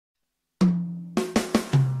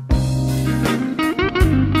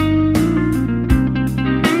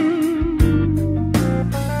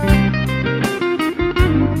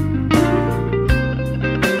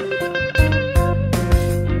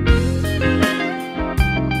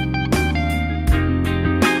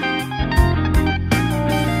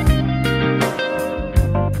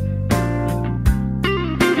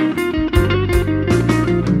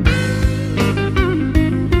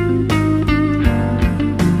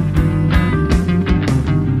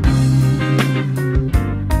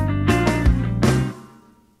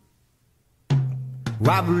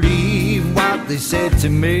I believe what they said to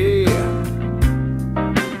me,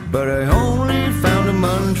 but I only found them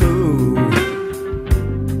untrue.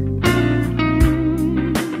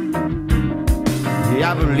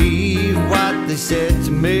 Yeah, I believe what they said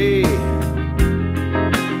to me,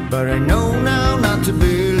 but I know now not to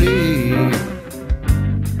believe.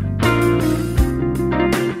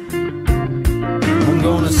 I'm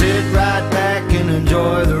gonna sit right back and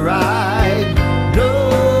enjoy the ride.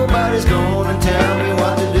 Nobody's gonna tell me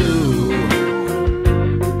what to do.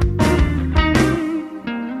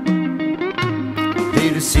 They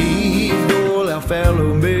deceived all our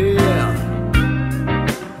fellow men.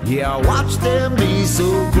 Yeah, I watched them be so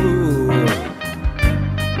cruel.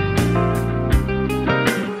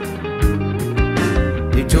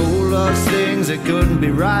 They told us things that couldn't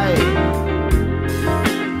be right.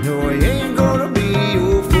 No, I ain't gonna be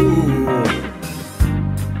your fool.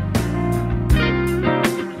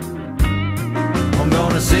 I'm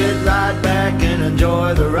gonna sit right back and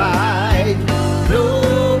enjoy the ride.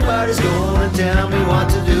 Nobody's gonna tell me what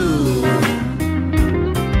to do.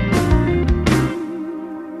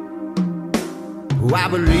 I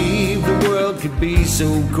believe the world could be so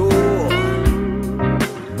cool,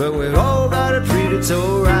 but we've all gotta treat it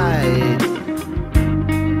so right.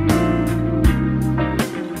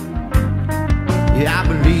 Yeah, I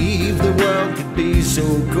believe the world could be so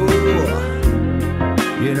cool.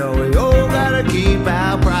 You know, we all gotta keep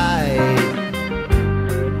our pride.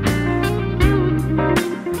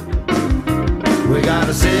 We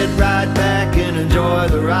gotta sit right back and enjoy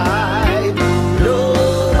the ride.